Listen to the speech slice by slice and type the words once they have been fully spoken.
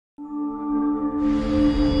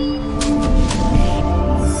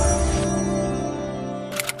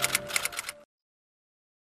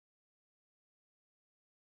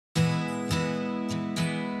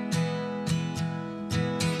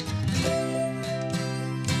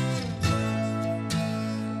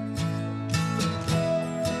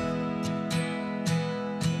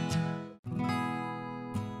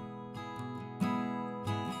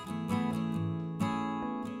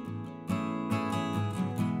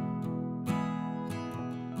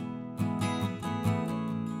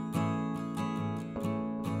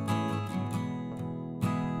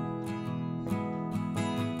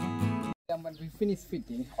when we finish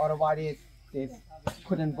feeding, otherwise they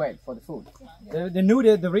couldn't wait for the food. They knew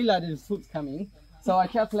that they realized the food's coming. So I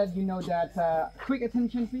just let you know that quick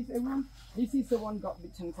attention please everyone. This is the one got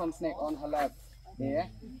bitten from snake on her left here.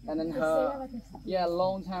 And then her, yeah, a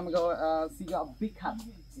long time ago she got a big cut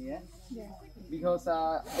here. Yeah. Because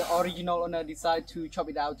the original owner decided to chop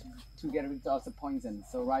it out to get rid of the poison.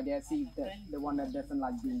 So right there, see the one that doesn't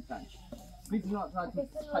like being touched. Please do not try to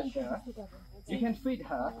touch her. You can feed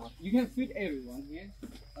her. You can feed everyone here.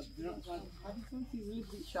 But do not try to touch her. She's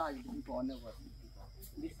really shy with people or nervous with people.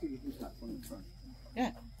 This could be touched from the front.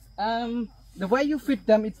 Yeah. The way you feed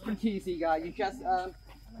them, it's pretty easy, guys. You just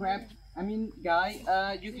grab. I mean,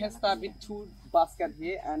 guy, you can start with 2 baskets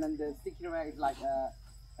here, and then the sticky rag is like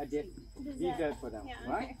a dessert for them,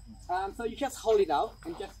 yeah, right? Okay. So you just hold it out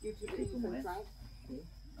and just give to the infant trunk,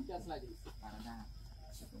 just like this.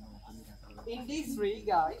 In these 3,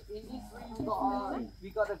 guys, we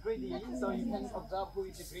got a greedy, so you can observe who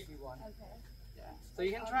is the greedy one. Okay. Yeah. So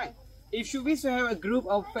you can try. If you wish to have a group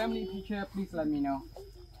of family picture, please let me know.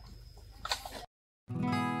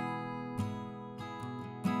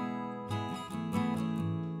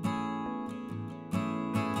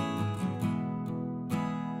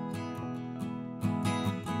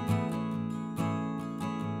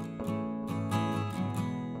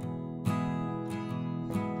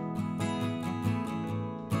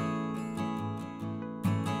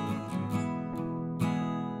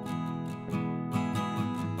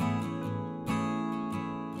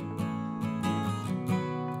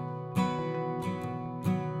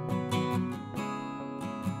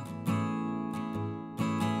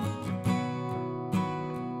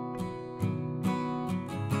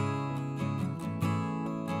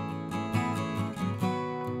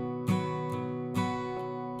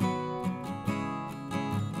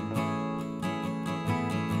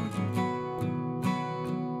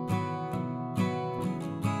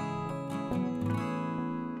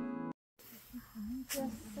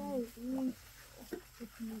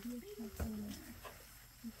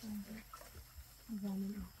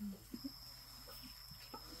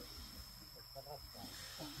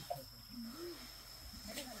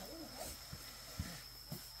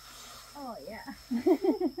 Oh yeah.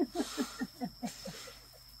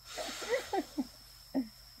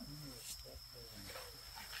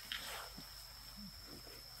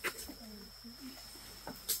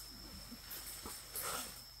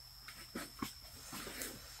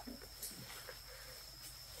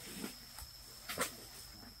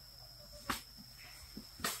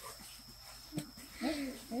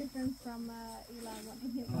 It from Eli.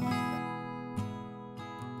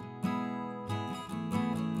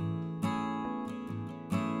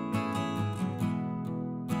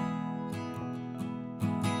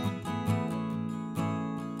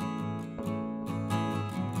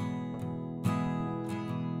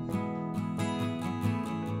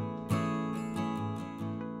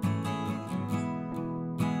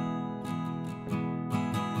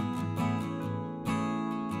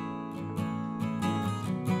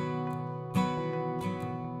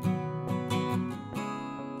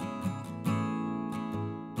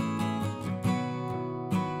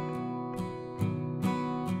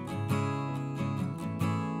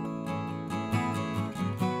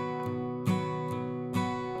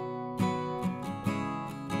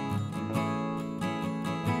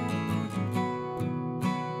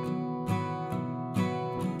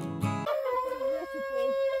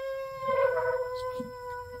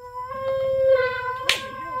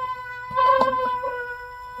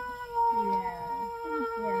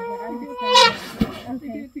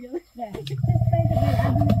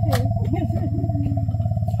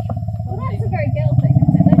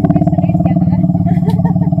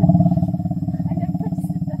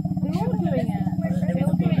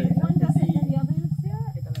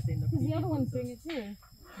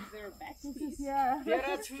 There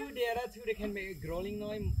are two that can make a growling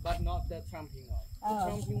noise, but not the trumping noise. Oh.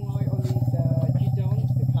 The trumping noise only the G-tone,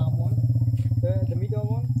 the calm one, the middle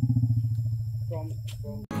one, from